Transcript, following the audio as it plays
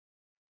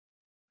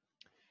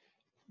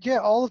Yeah,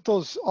 all of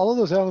those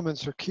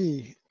elements are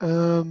key.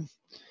 And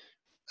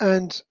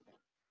different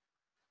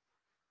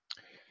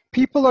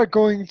people are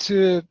going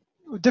to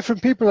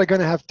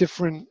have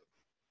different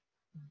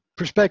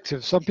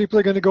perspectives. Some people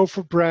are going to go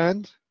for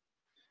brand.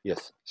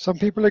 Yes. Some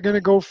people are going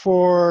to go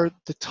for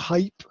the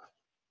type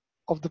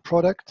of the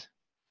product.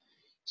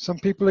 Some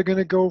people are going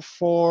to go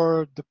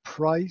for the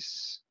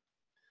price.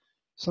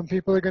 Some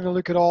people are going to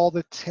look at all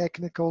the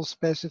technical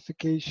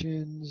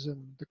specifications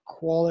and the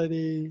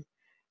quality.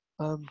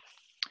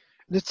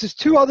 There's just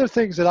two other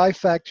things that I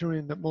factor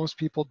in that most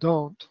people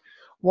don't.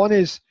 One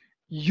is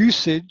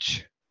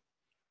usage,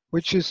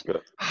 which is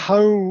Good.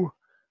 how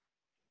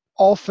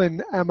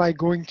often am I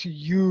going to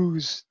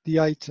use the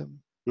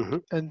item? Mm-hmm.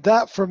 And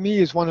that for me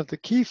is one of the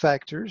key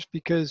factors,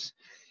 because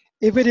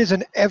if it is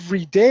an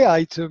everyday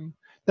item,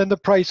 then the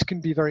price can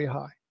be very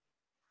high.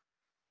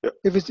 Yep.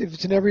 If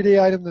it's an everyday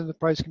item, then the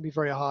price can be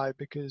very high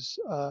because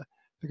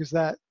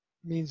that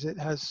means it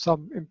has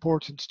some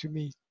importance to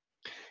me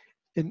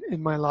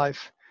in my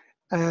life.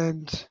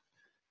 And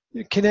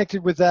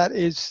connected with that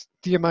is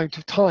the amount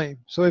of time.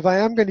 So if I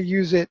am going to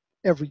use it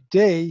every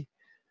day,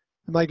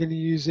 am I going to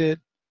use it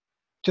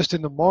just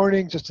in the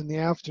morning, just in the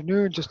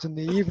afternoon, just in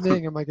the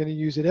evening? Am I going to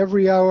use it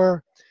every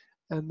hour?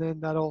 And then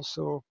that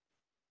also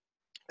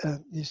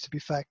needs to be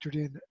factored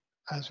in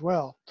as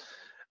well.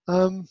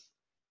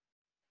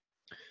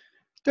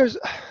 There's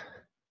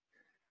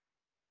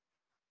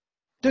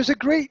a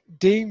great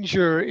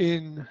danger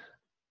in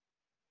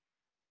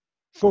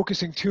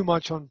focusing too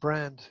much on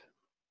brand,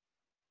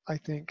 I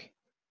think,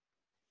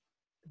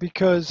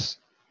 because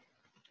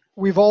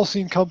we've all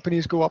seen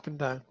companies go up and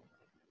down.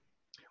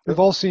 We've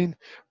all seen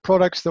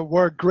products that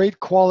were great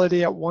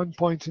quality at one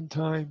point in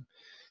time,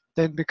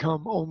 then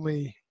become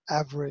only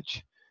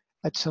average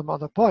at some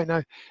other point.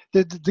 Now,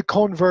 the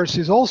converse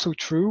is also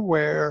true,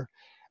 where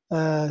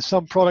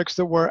some products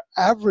that were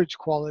average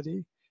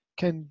quality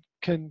can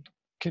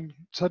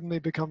suddenly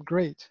become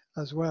great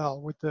as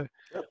well with the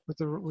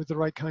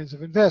right kinds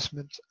of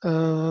investment.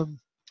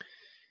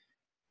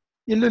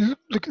 You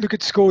look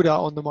at Skoda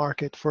on the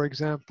market, for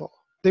example.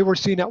 They were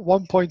seen at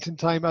one point in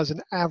time as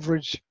an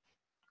average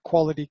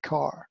quality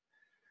car,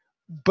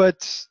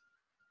 but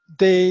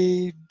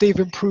they've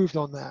improved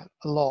on that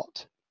a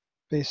lot,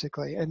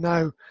 basically, and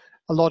now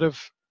a lot of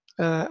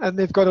and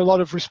they've got a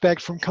lot of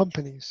respect from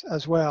companies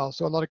as well.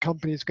 So a lot of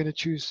companies are going to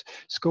choose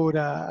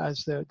Skoda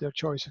as their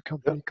choice of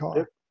company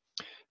car.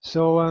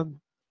 So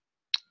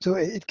so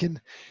it can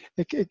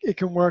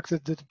work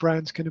that the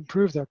brands can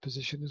improve their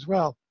position as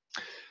well.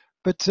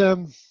 But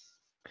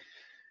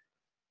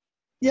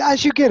yeah,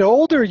 as you get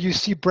older, you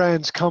see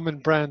brands come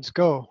and brands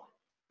go,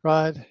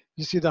 right?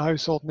 You see the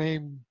household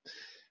name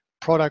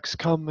products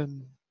come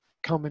and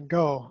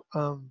go.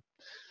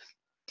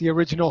 The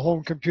original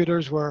home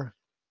computers were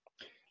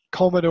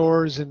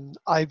Commodores and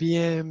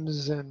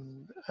IBMs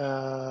and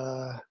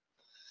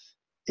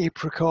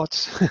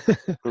Apricots,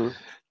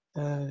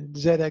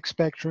 ZX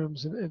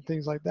Spectrums and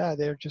things like that.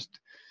 They're just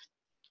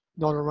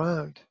not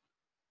around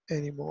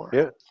anymore.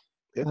 Yeah.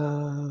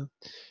 You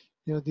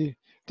know, the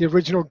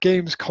original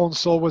games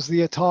console was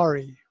the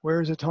Atari. Where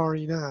is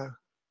Atari now?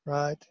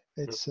 Right?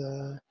 It's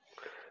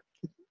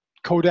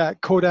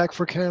Kodak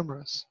for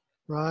cameras,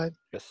 right?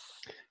 Yes.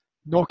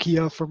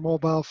 Nokia for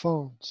mobile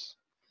phones.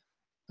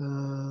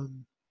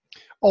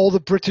 All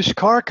the British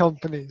car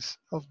companies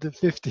of the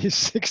 50s,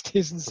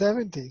 60s, and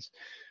 70s.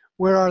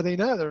 Where are they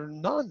now? There are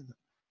none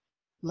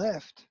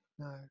left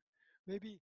now. Maybe